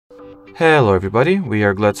Hello everybody, we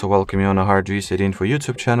are glad to welcome you on a HardReset.Info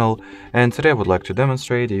YouTube channel, and today I would like to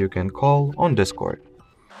demonstrate that you can call on Discord.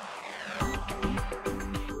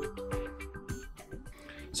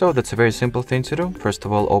 So that's a very simple thing to do. First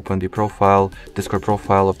of all, open the Discord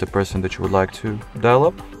profile of the person that you would like to dial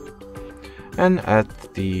up, and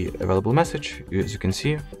at the available message, as you can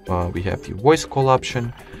see, we have the voice call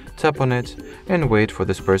option. Tap on it and wait for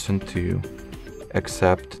this person to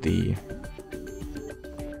accept the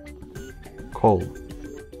call.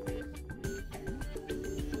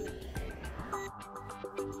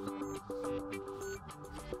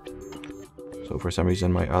 So for some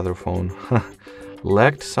reason my other phone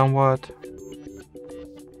lagged somewhat,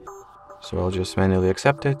 so I'll just manually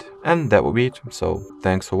accept it, and that will be it. So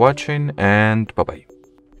thanks for watching, and bye bye.